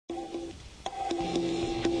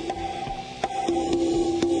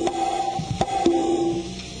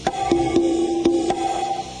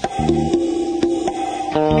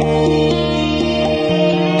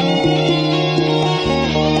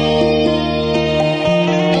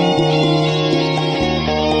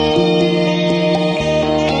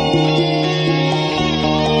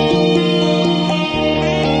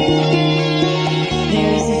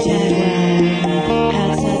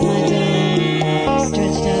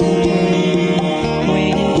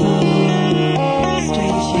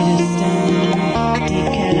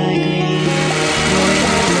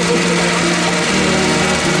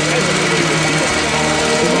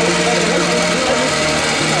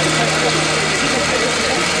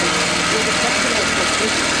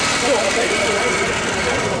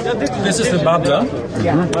this is the bubbler.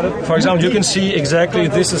 For example, you can see exactly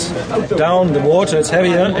this is down the water, it's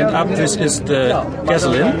heavier, and up this is the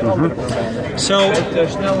gasoline. So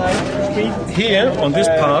here on this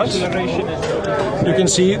part, you can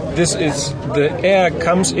see this is the air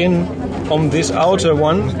comes in on this outer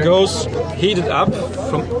one, goes heated up,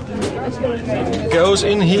 goes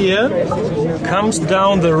in here, comes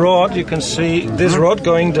down the rod. You can see this rod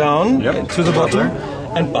going down to the bottom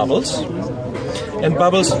and bubbles. And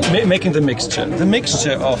bubbles making the mixture. The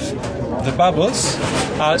mixture of the bubbles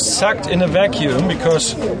are sucked in a vacuum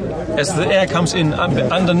because as the air comes in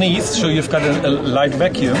underneath, so you've got a light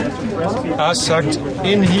vacuum, are sucked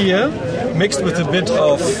in here, mixed with a bit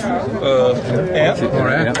of air,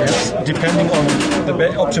 depending on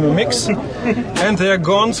the optimum mix, and they are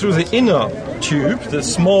gone through the inner tube, the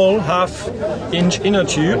small half-inch inner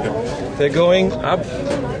tube. They're going up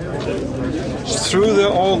through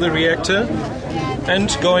all the reactor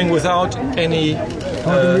and going without any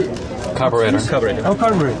carburetor. Oh,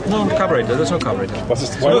 carburetor. No, carburetor. There's no carburetor.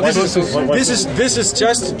 This is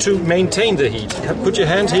just to maintain the heat. Put your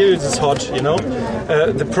hand here. It's hot. You know.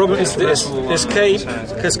 The problem is the escape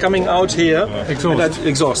is coming out here.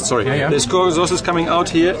 Exhaust. Sorry. The exhaust is coming out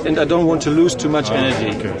here, and I don't want to lose too much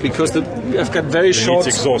energy because I've got very short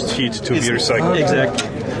exhaust heat to be recycled. Exactly.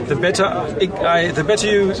 The better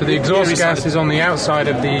you. So the exhaust gas is on the outside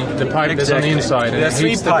of the pipe that's on the inside. There are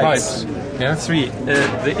three pipes. Yeah? Three.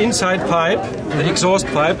 The inside pipe, the exhaust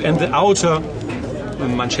pipe, and the outer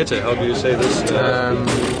manchette. How do you say this?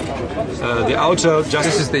 The outer.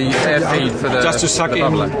 This is the air feed for the. Just to suck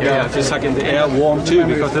in. Yeah, to suck in the air, warm too,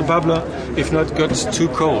 because the bubbler, if not, got too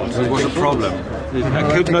cold. It was a problem. I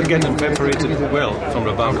could not get evaporated well from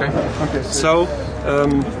the bubbler. Okay. So.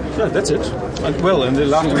 That's it. And the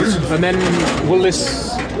last week. And then will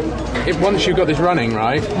this? Once you've got this running,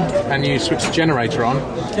 right, and you switch the generator on,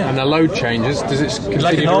 and the load changes, does it continue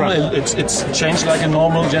like a normal, to run? It's changed like a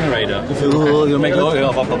normal generator. You make load,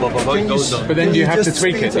 it goes on. But then you have to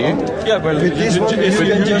tweak it, do you? Yeah, well, you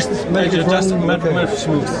just make it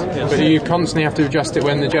smooth. Yes. But you constantly have to adjust it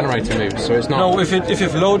when the generator moves, so it's not. No, if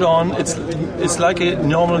you've load on, it's like a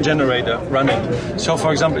normal generator running. So,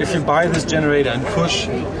 for example, if you buy this generator and push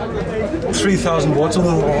 3,000 watts, it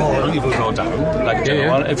will go down like a general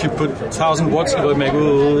one. If you put 1,000 watts, it will make,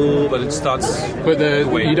 but it starts. But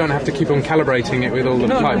you don't have to keep on calibrating it with all the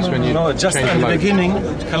pipes when you just change at the beginning,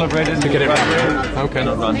 calibrate it to get it right. Okay. And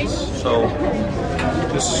it runs. So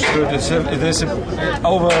this is good. There's an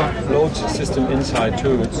overload system inside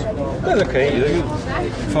too. It's okay.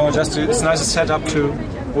 It's nice to set up to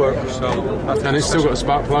work. And it's still got a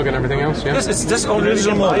spark plug and everything else, yeah? Yes, it's just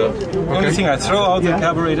original motor. Okay. Only thing I throw out the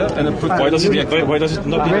carburetor and I put. Why does it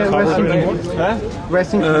not need a carburetor anymore?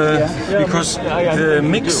 Because the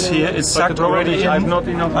mix here is sucked already in. I've not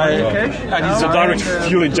enough. It's a direct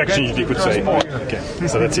fuel injection, you could say. Okay,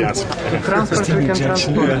 so that's the answer. Steam injection.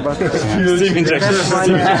 Steam injection.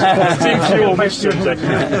 Steam fuel mixture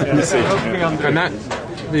injection. And that,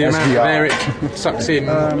 the amount of air it sucks in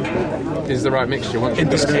is the right mixture. In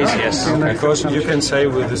this case, yes. Because you can say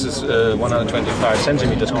this is 125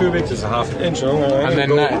 centimeters cubic, this is a half an inch. And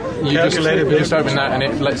then you just open that and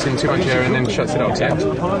it lets in too much air and then shuts it off. Yeah.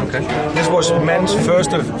 Okay. This was meant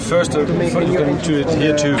first you can do it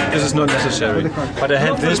here too. This is not necessary. But I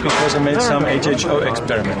had this because I made some HHO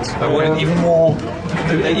experiments. I wanted even more,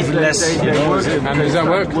 even less. And does that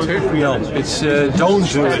work too? No. It's don't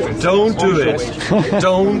do it. Don't do it.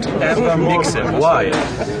 Don't ever mix it. Why?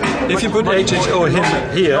 If you put HHO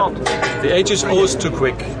here, the HHO is too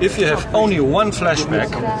quick. If you have only one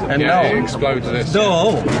flashback, and now it explodes this.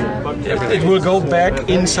 No, it will go back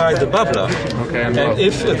inside the bubbler. Okay, and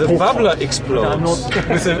if the bubbler explodes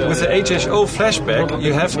with the HHO flashback,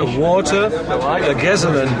 you have a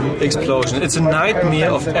gasoline explosion. It's a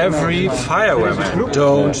nightmare of every fireman.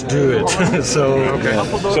 Don't do it. So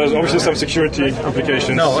there's obviously some security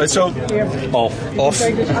implications. No, it's so off.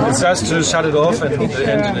 It's just to shut it off and the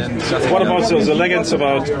engine. What about the legends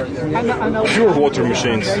about pure water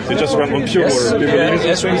machines? They just run on pure water.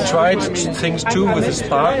 Yes, we tried things too with the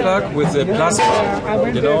spark plug, with the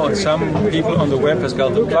plasma. You know, some people on the web has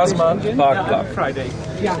got the plasma spark plug.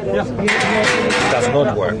 It does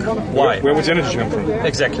not work. Why? Where would the energy come from?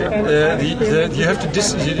 Exactly. You have to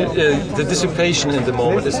the dissipation in the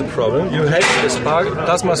moment is the problem. You have a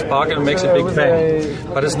plasma spark and it makes a big bang,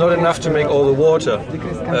 but it's not enough to make all the water.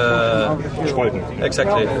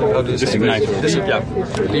 Exactly. How do you say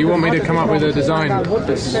it? Do you want me to come up with a design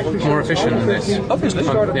that's more efficient than this? Obviously.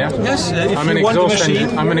 Yes. I'm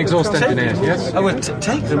an exhaust engineer. Yes. I would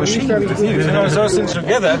take the machine with you. Those things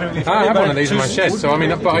together. I have one of these in my shed, so I mean,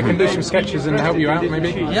 but I can do some sketches and help you out,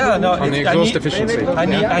 maybe. Yeah, no. On the exhaust efficiency.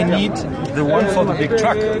 I need the one for the big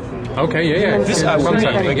truck. Okay, yeah. This I will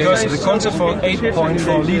need because the concept for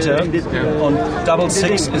 8.4 liter on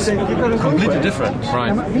 6.6 is completely different.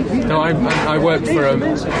 Right. No, I worked for a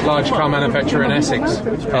large car manufacturer in Essex.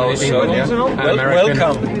 England, yeah?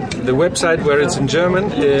 Welcome. The website where it's in German,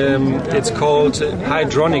 it's called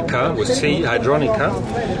Hydronica with C,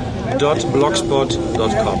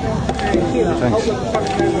 hydronica.blogspot.com. Thanks.